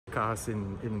cars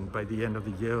in by the end of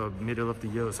the year or middle of the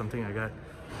year or something like that.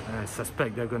 And I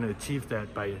suspect they're going to achieve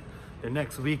that by the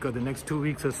next week or the next 2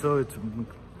 weeks or so. It's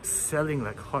selling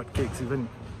like hotcakes, even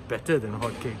better than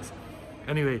hotcakes.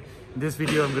 Anyway, in this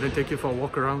video I'm going to take you for a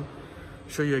walk around,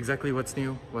 show you exactly what's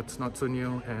new, what's not so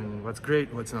new, and what's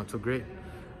great, what's not so great.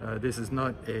 This is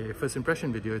not a first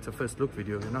impression video, it's a first look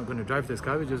video. We're not going to drive this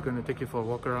car, we're just going to take you for a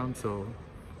walk around, so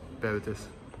bear with us.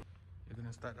 We're going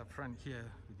to start up front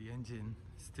here with the engine.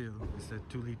 Still, it's a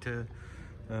 2-litre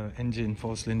engine,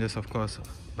 4 cylinders of course,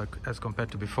 but as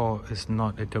compared to before, it's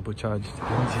not a turbocharged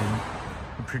engine.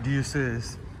 It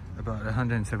produces about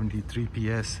 173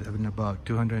 PS and about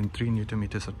 203 Newton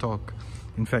meters of torque.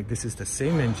 In fact, this is the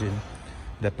same engine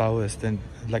that powers the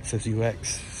Lexus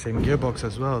UX, same gearbox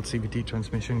as well, CVT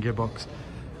transmission gearbox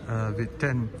with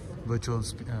 10 virtual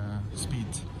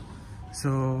speeds.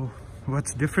 So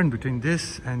what's different between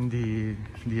this and the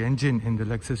engine in the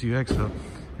Lexus UX though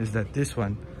is that this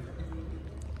one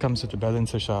comes with a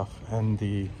balancer shaft and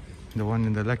the one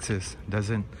in the Lexus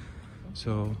doesn't.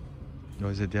 So, or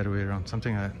is it the other way around?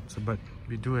 Something like that. So, but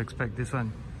we do expect this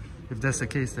one. If that's the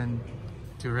case, then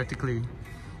theoretically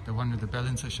the one with the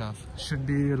balancer shaft should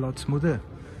be a lot smoother.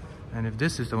 And if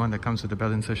this is the one that comes with the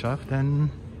balancer shaft, then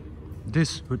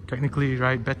this would technically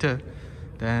ride better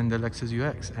than the Lexus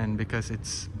UX. And because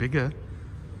it's bigger,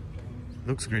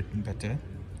 looks great and better,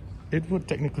 it would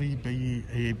technically be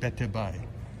a better buy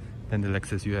than the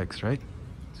Lexus UX, right?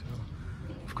 So,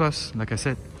 of course, like I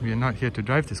said, we are not here to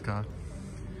drive this car,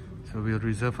 so we'll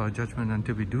reserve our judgment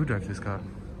until we do drive this car.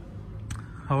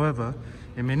 However,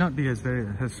 it may not be as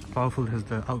powerful as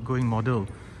the outgoing model.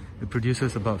 It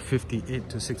produces about 58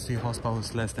 to 60 horsepower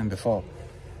less than before.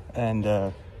 And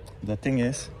the thing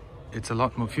is, it's a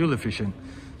lot more fuel efficient.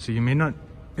 So you may not,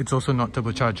 it's also not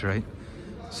turbocharged, right?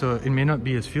 So it may not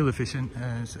be as fuel efficient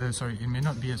as, it may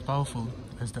not be as powerful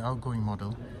as the outgoing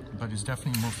model, but it's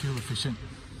definitely more fuel efficient,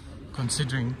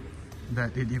 considering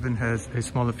that it even has a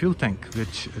smaller fuel tank,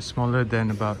 which is smaller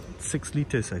than about 6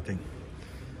 liters, I think.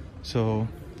 So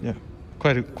yeah,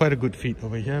 quite a good feat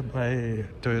over here by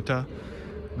Toyota.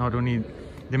 Not only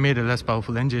they made a less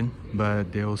powerful engine,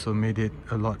 but they also made it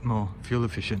a lot more fuel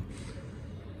efficient,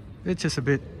 which is a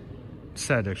bit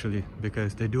sad actually,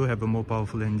 because they do have a more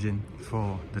powerful engine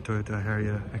for the Toyota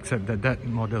Harrier, except that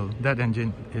that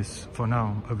engine is for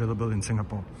now available in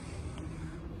Singapore.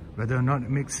 Whether or not it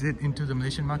makes it into the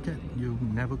Malaysian market, you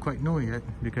never quite know yet,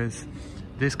 because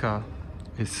this car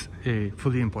is a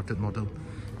fully imported model.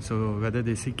 So whether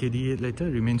they CKD it later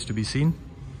remains to be seen.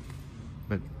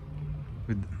 But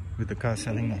with the car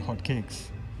selling like hotcakes,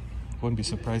 won't be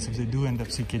surprised if they do end up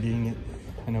CKDing it,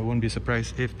 and I won't be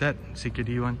surprised if that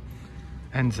CKD one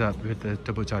ends up with a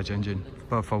turbocharged engine.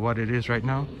 But for what it is right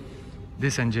now,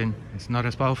 this engine is not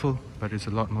as powerful, but it's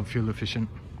a lot more fuel efficient.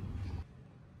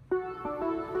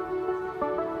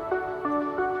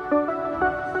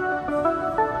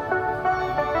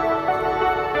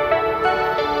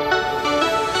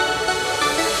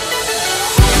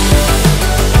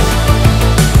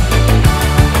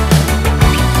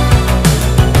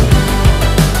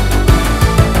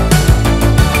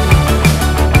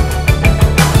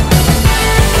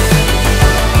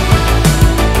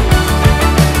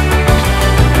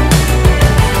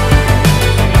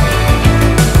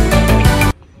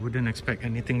 Expect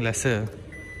anything lesser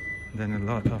than a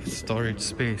lot of storage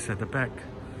space at the back,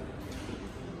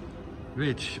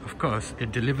 which of course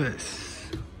it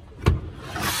delivers.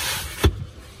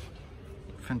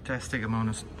 Fantastic amount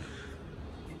of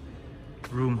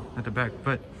room at the back,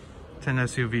 but it's an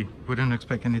SUV, wouldn't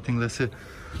expect anything lesser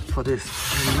for this.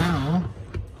 And now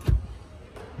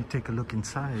you take a look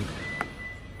inside.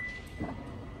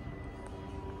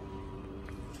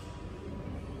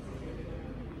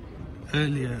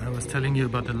 Earlier I was telling you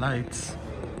about the lights.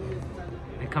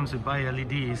 It comes with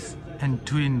bi-LEDs and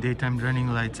twin daytime running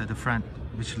lights at the front,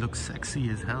 which looks sexy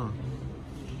as hell.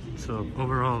 So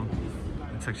overall,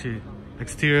 it's actually,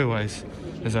 exterior wise,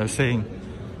 as I was saying,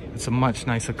 it's a much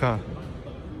nicer car.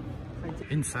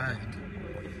 Inside,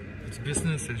 it's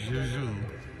business as usual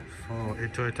for a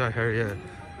Toyota Harrier.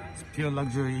 It's pure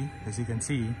luxury, as you can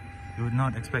see. You would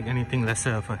not expect anything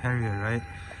lesser of a Harrier, right?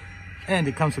 And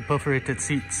it comes with perforated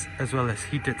seats as well as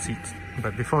heated seats.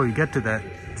 But before we get to that,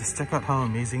 just check out how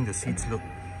amazing the seats look.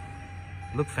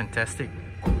 Look fantastic.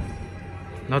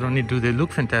 Not only do they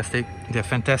look fantastic, they're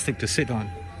fantastic to sit on.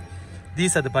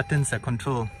 These are the buttons that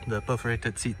control the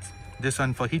perforated seats. This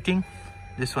one for heating,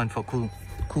 this one for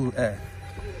cool air.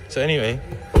 So anyway,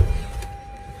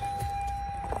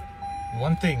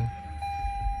 one thing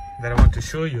that I want to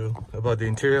show you about the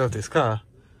interior of this car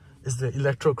is the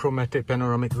electro chromatic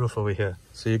panoramic roof over here.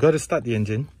 So you got to start the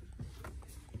engine,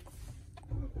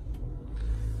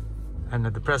 And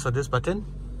at the press of this button,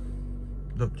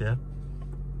 look, yeah,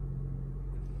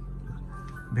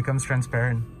 becomes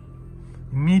transparent.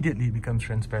 Immediately becomes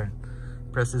transparent.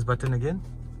 Press this button again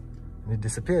and it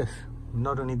disappears.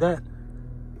 Not only that,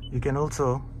 you can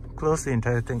also close the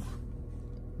entire thing.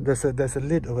 There's a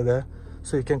lid over there,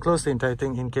 so you can close the entire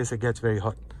thing in case it gets very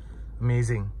hot.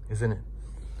 Amazing, isn't it?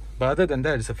 But other than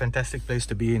that, it's a fantastic place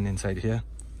to be in inside here.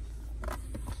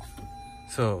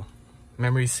 So,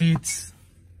 memory seats.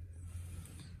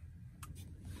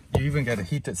 You even get a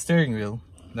heated steering wheel.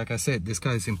 Like I said, this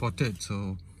car is imported,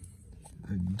 so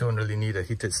I don't really need a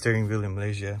heated steering wheel in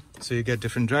Malaysia. So you get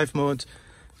different drive modes.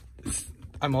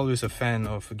 I'm always a fan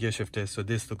of gear shifters, so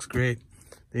this looks great.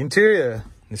 The interior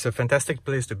is a fantastic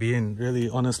place to be in, really,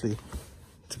 honestly.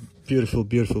 It's a beautiful,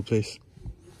 beautiful place.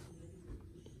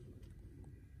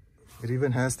 It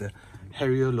even has the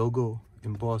Harrier logo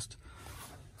embossed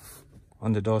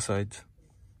on the door sides.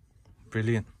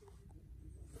 Brilliant.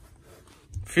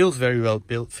 Feels very well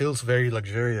built, feels very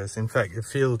luxurious. In fact, it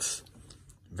feels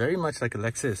very much like a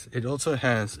Lexus. It also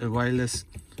has a wireless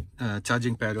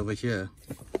charging pad over here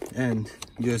and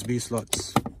USB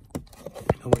slots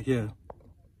over here,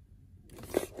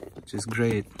 which is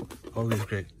great, always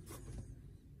great.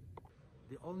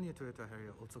 The all-new Toyota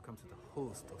Harrier also comes with a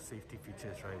host of safety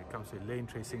features, right? It comes with lane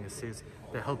tracing assist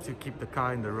that helps you keep the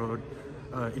car in the road,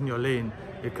 in your lane.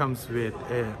 It comes with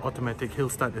an automatic hill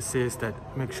start assist that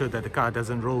makes sure that the car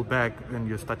doesn't roll back when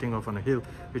you're starting off on a hill,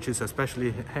 which is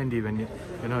especially handy when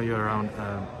you're around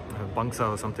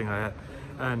Bangsa or something like that.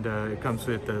 And it comes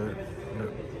with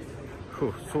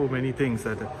so many things,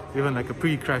 that even like a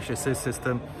pre-crash assist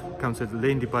system, comes with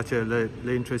lane departure alert,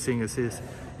 lane tracing assist,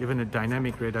 even a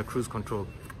dynamic radar cruise control,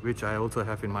 which I also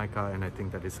have in my car, and I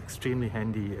think that is extremely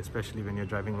handy, especially when you're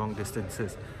driving long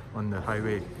distances on the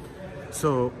highway.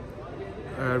 So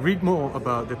read more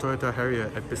about the Toyota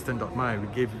Harrier at piston.my. We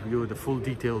gave you the full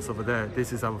details over there.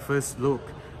 This is our first look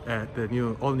at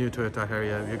the all-new Toyota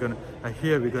Harrier. I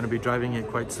hear we're going to be driving it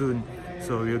quite soon,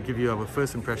 so we'll give you our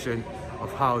first impression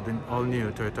of how the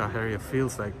all-new Toyota Harrier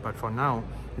feels like. But for now,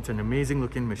 it's an amazing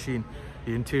looking machine.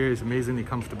 The interior is amazingly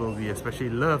comfortable. We especially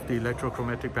love the electro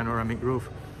chromatic panoramic roof.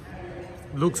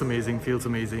 Looks amazing, feels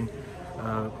amazing.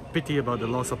 Pity about the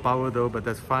loss of power though, but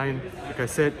that's fine. Like I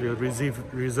said, we'll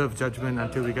reserve judgment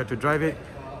until we get to drive it.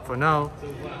 For now,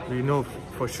 we know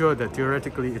for sure that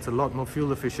theoretically it's a lot more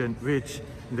fuel efficient, which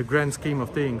in the grand scheme of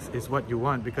things is what you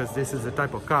want, because this is the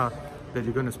type of car that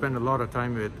you're going to spend a lot of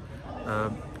time with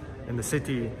in the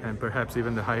city and perhaps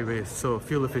even the highways. So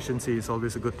fuel efficiency is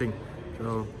always a good thing.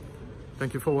 So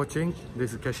thank you for watching.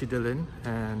 This is Keshi Dylan,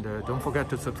 and don't forget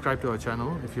to subscribe to our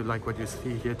channel if you like what you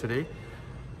see here today.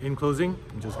 In closing,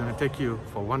 I'm just going to take you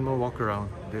for one more walk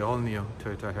around the all-new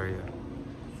Toyota Harrier.